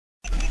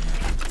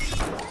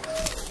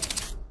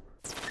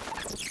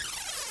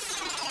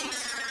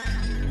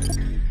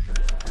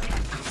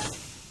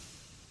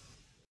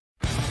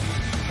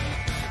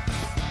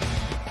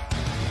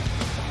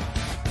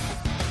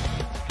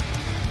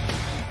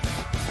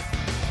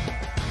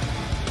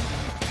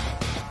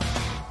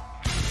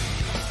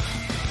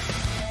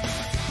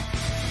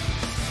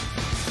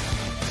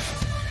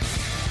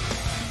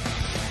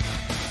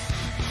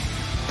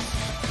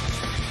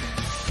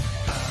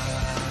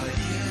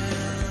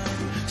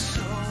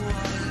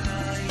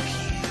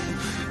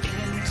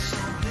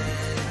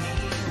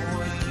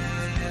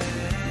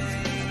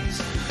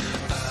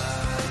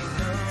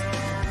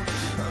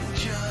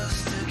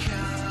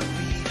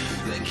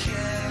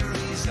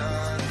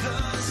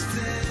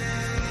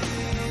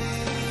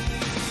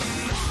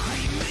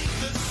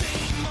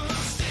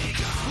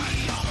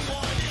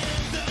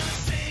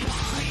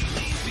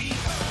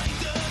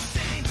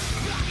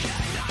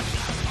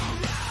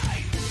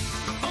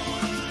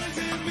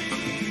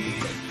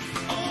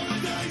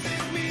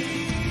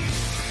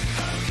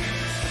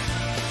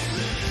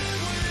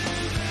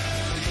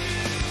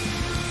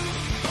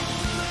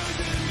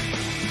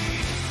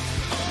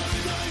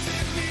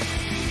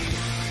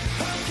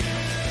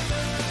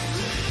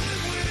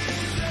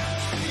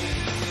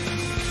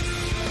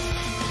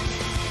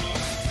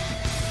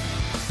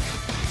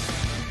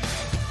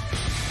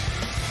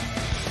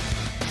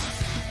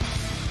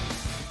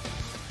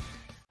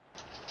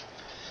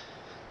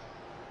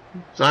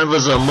Time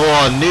for some more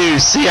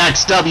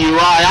NewCXWI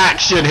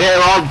action here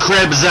on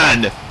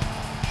Crimson.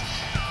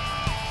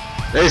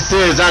 This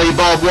is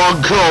Bob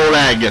 1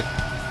 calling.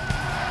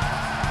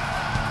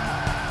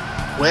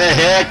 We're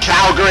here,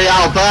 Calgary,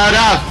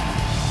 Alberta.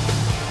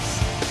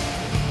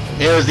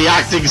 Here's the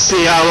acting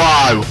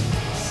COO.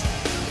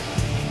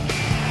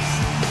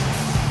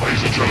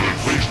 Ladies and gentlemen,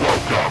 please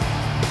welcome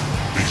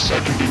the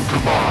second in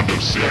command of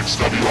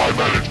CXWI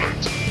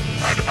Management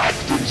and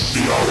acting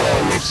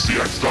COO of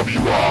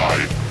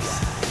CXWI,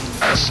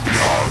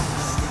 Espio.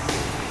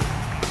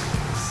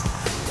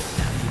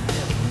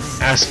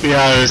 Espio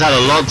has had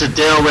a lot to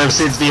deal with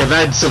since the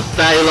events of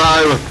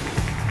Phalo.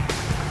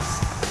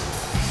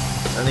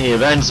 And the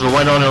events that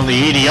went on the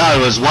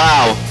EDO as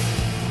well.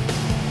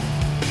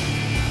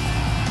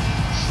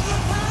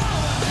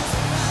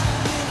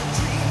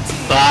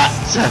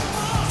 But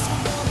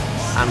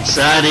I'm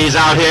certain he's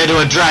out here to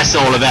address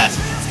all of it.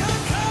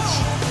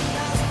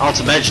 Not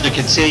to mention a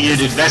continued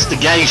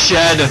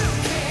investigation.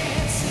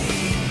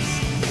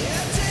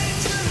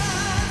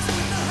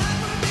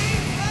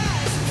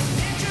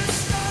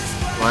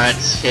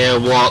 Let's hear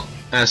what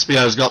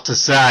Espio's got to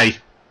say.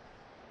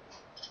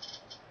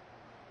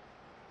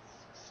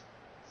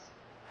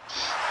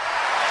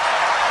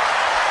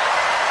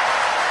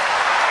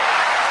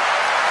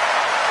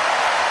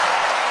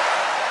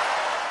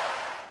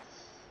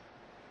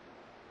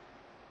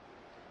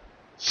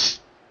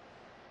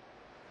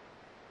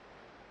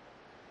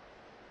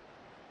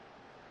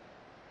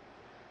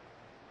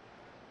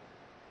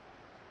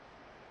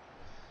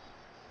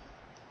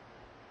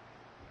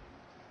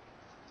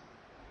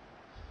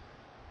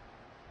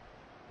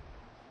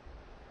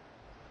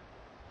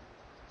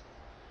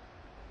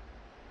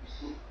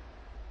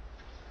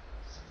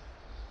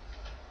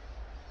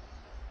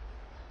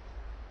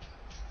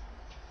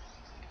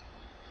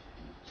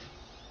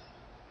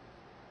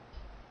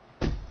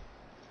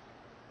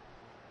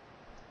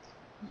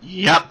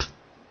 Yep.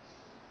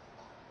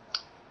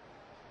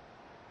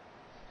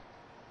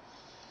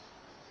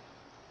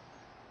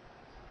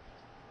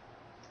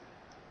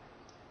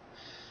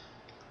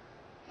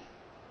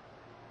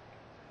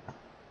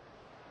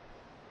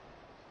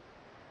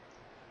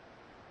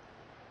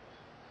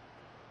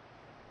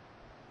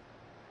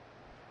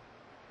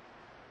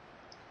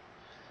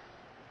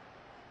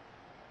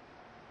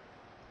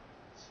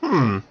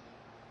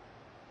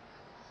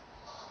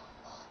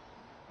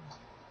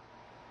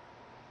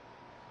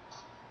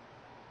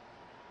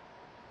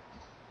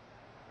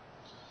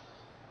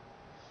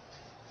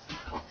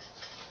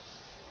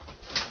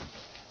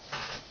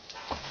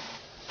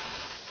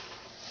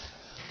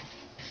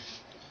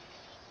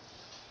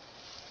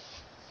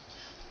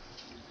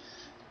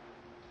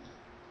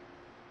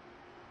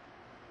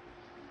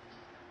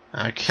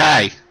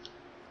 Okay.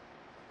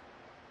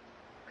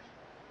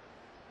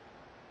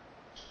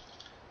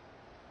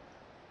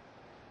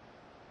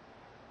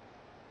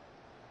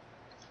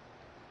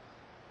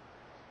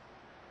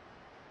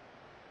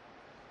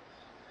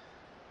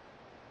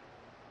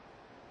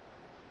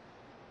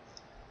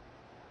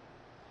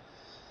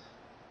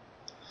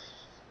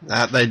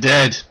 That they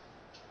did.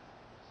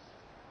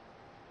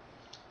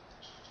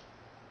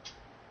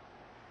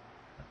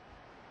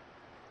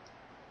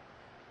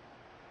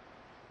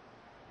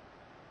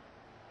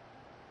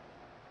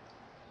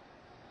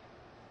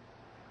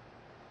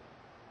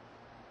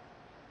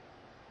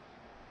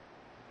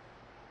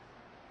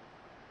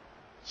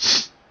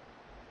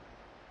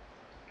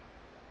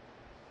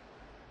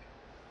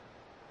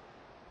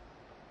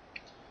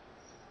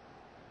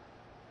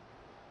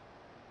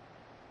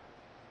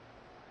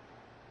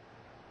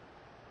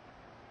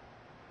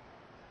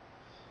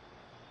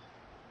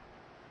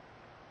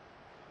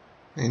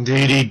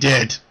 Indeed he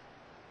did.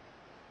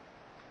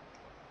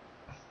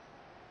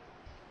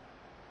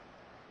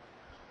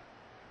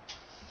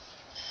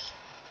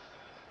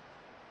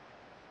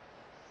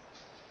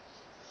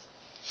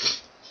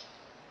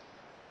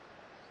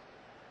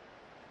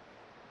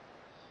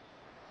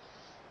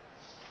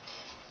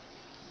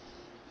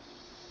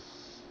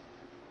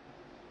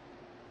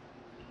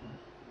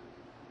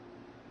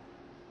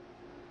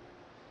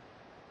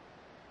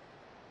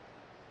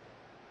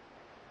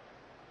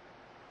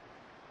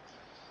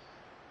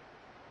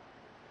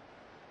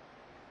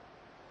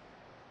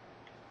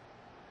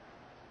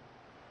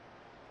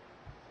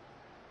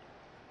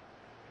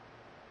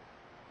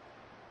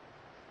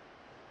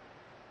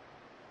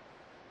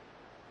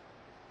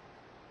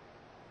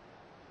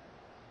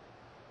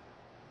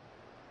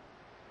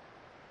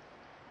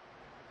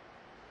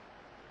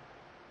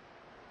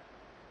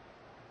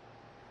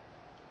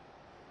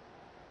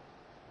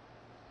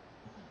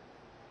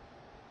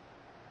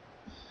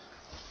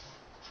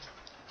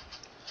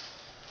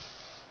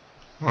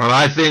 Well,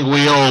 I think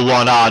we all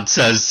want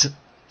answers.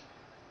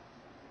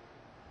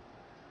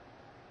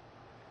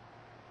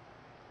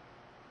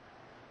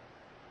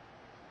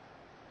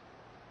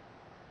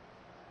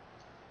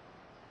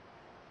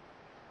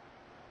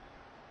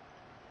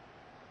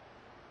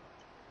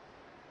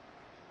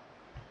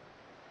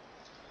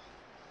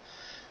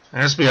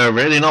 Espio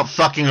really not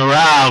fucking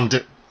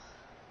around.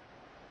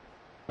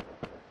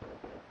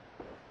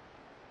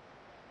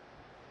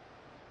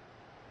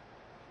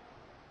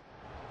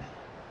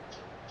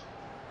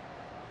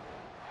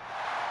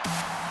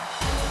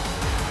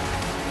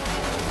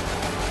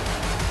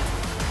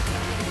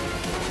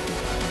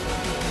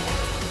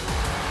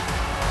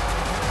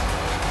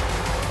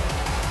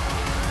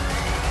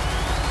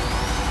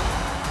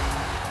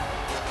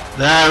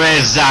 There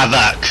is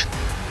Zavok.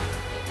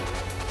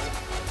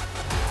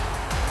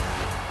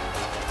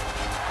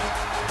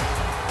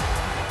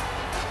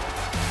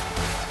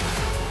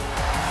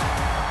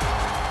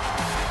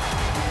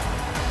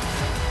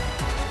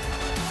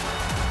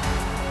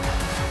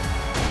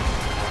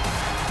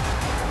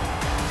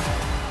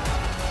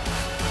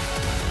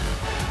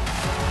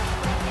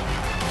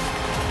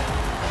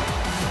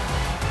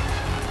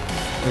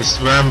 Just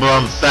remember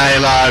on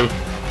Phalo,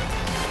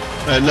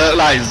 it looked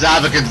like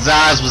Zavok and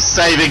Zaz was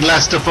saving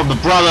Leicester from the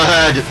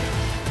Brotherhood.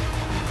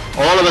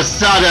 All of a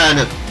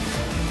sudden,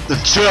 the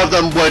two of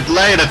them would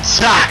lay an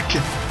attack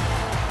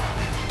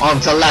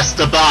onto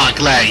Leicester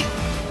Barkley.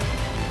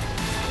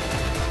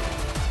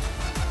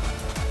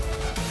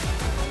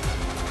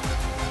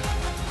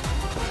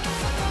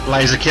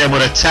 Blazerkin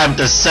would attempt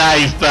to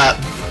save, but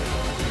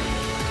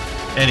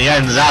in the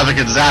end, Zavok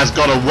and Zaz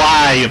got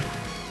away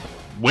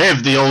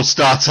with the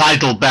All-Star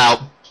title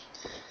belt.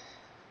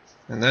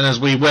 And then, as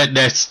we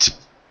witnessed,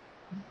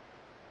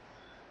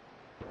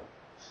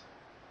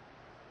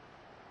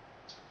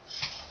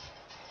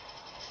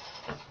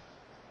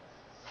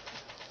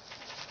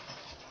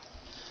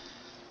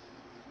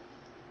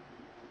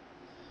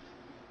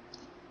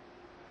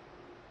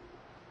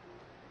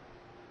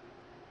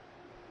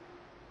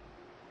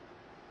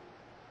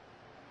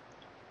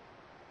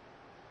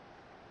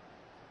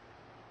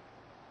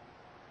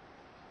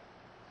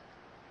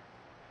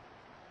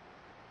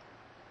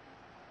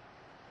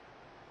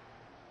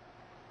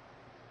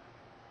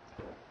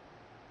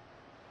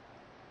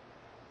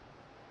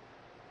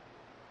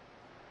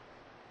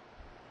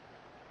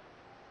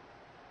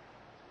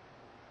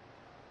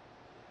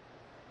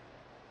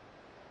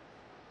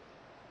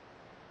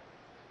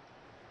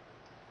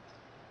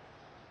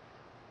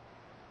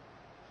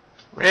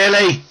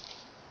 really?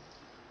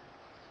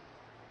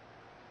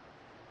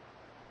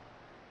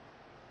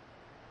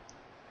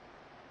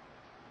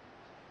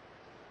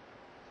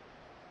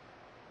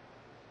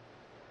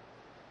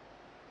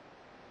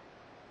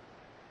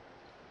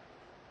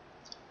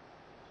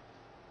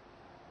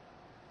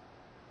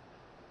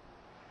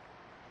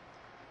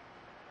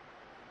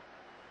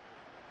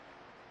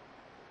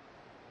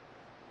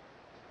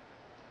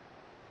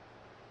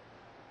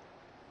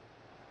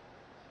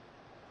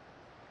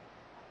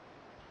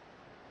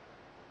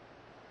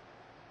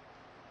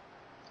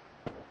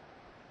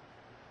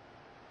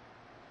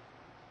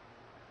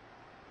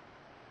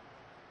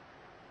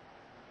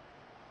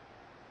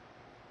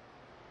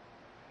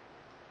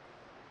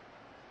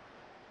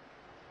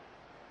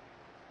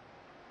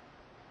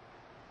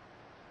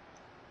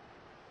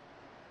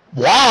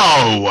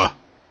 Whoa!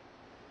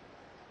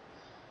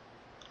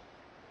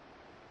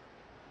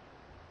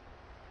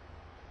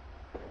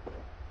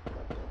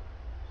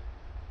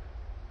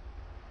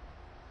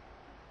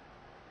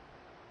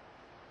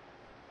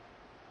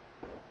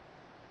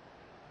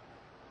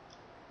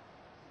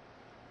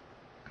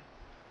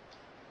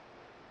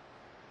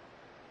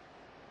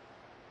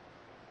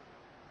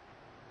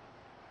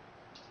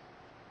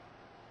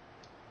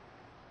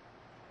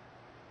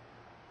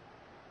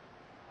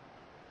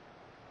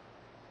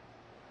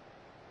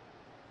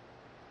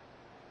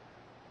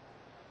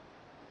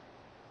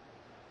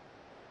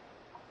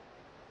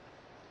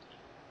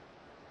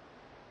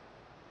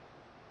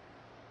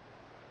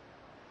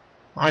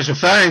 I was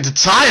referring to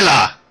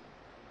Tyler!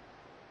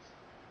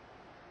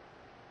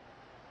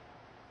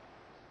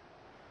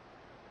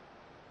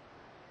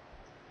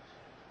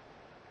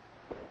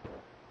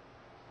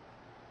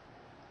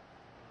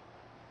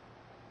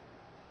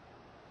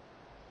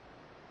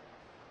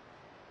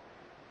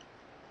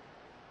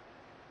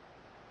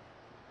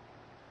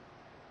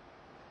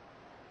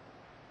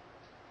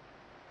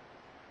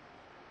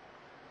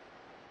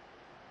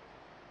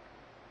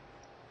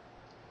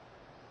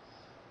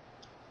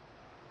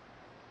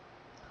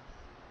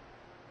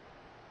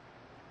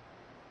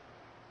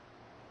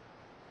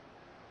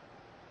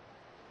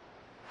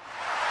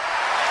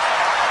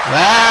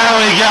 There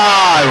we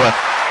go!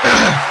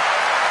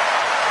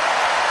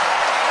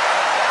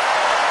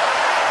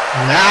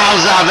 Now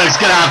Zavok's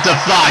gonna have to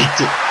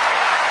fight!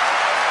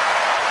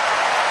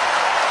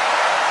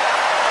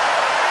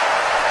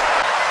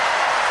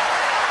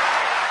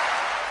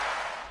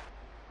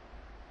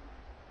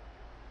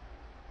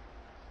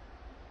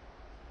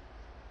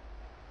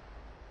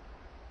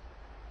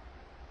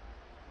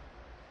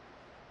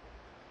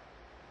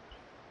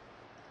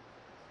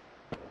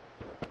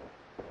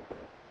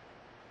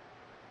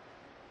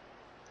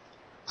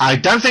 I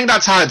don't think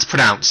that's how it's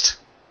pronounced.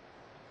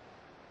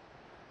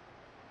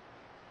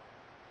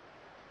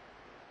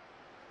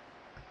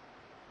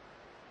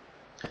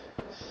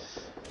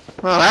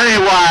 Well,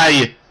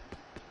 anyway.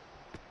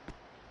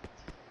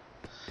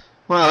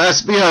 Well,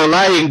 Espio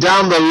laying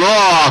down the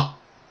law.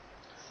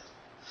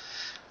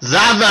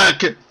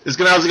 Zavok is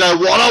going to have to go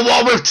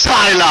one-on-one with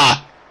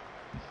Tyler.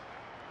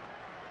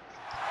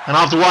 And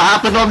after what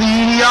happened on the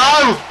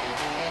EDO,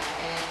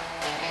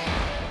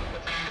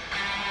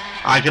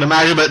 I can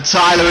imagine that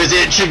Tyler is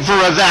itching for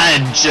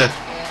revenge.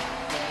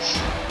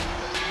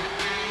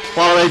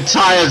 Following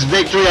Tyler's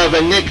victory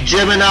over Nick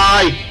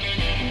Gemini,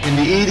 in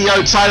the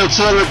EDO title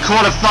tournament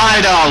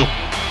quarter-final.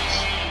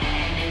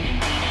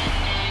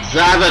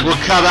 Zavok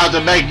will come out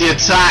to make the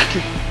attack.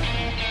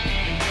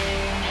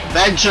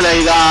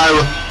 Eventually,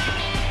 though,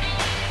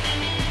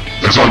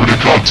 this opening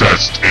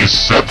contest is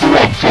set for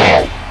one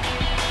fall.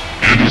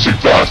 Introducing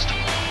first,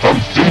 from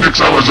Phoenix,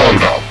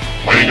 Arizona,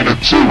 weighing in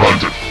at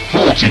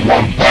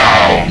 241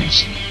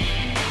 pounds.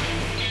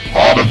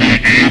 Part of the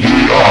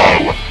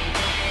EDO,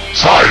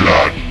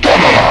 Tyler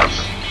Donovan.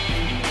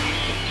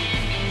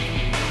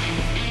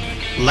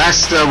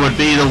 Lester would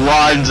be the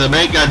one to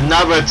make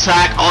another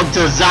attack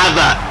onto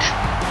Zavok.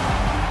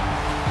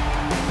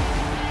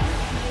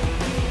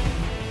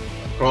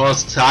 Of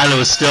course, Tyler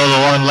was still the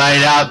one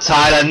laid out.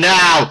 Tyler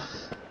now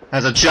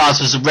has a chance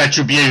for some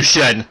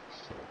retribution.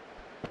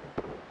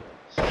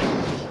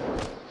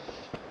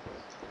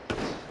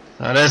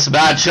 Now this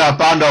matchup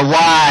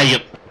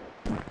underway.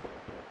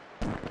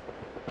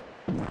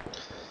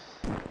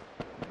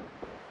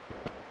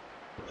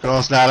 Of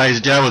course, now, ladies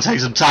and gentlemen, we'll take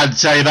some time to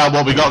tell you about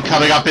what we got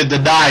coming up in the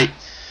night.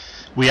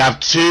 We have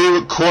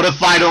 2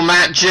 quarter-final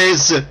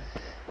matches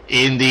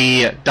in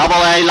the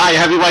AA Light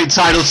Heavyweight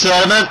Title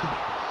Tournament.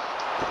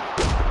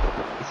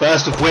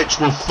 First of which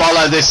will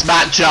follow this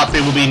matchup.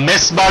 It will be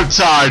Myst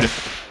Motone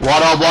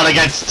one-on-one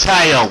against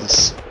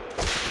Tails.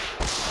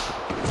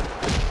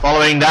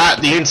 Following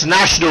that, the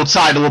international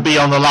title will be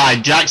on the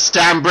line. Jack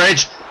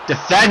Stanbridge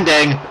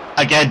defending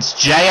against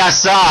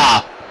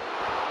JSR.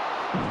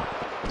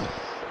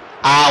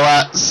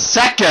 Our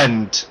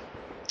second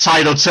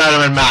title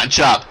tournament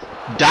matchup,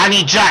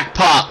 Danny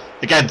Jackpot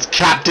against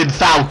Captain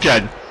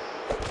Falcon.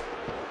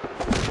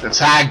 The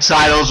tag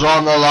titles are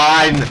on the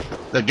line.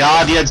 The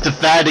Guardians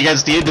defend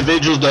against the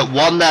individuals that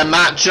won their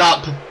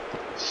matchup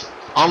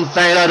on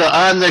failure to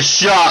earn this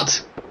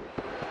shot.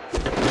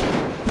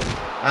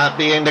 That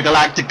being the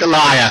Galactic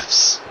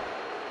Goliaths.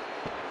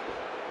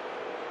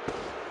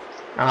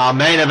 And our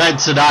main event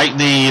tonight,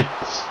 the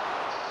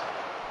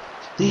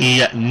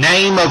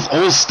name of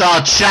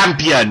All-Star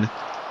Champion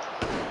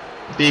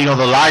being on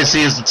the line.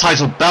 See, as the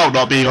title belt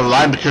not being on the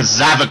line because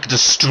Zavok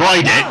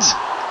destroyed it.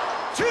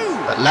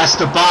 But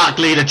Lester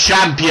Barkley, the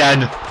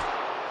champion,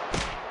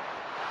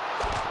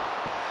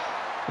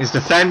 is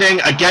defending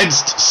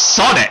against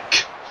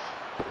Sonic.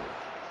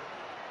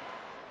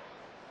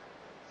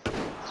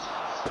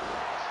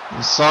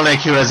 And Sonic,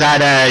 who has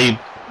had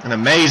an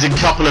amazing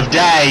couple of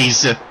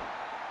days.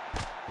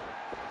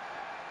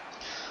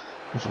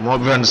 From what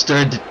we've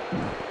understood,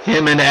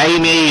 him and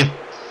Amy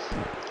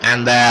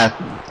and their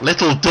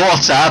little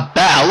daughter,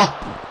 Belle,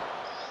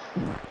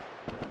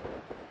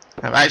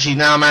 have actually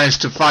now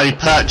managed to finally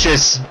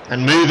purchase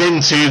and move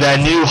into their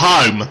new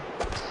home.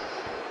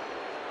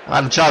 I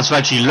had a chance to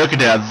actually look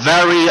at it. A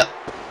very,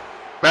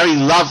 very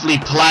lovely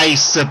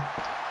place.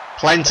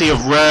 Plenty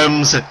of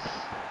rooms.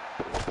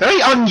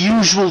 Very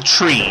unusual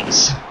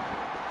trees.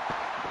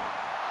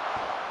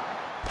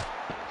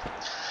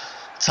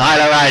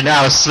 Tyler right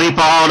now,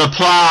 sleeper hold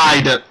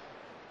applied.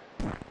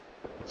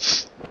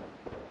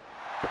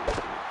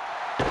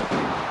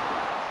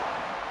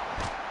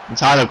 And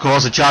Tyler, of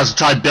course, a chance to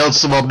try and build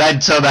some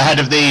momentum ahead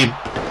of the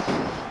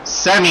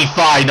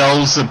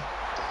semi-finals.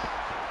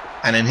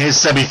 And in his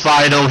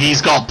semi-final,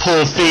 he's got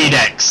Paul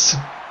Phoenix.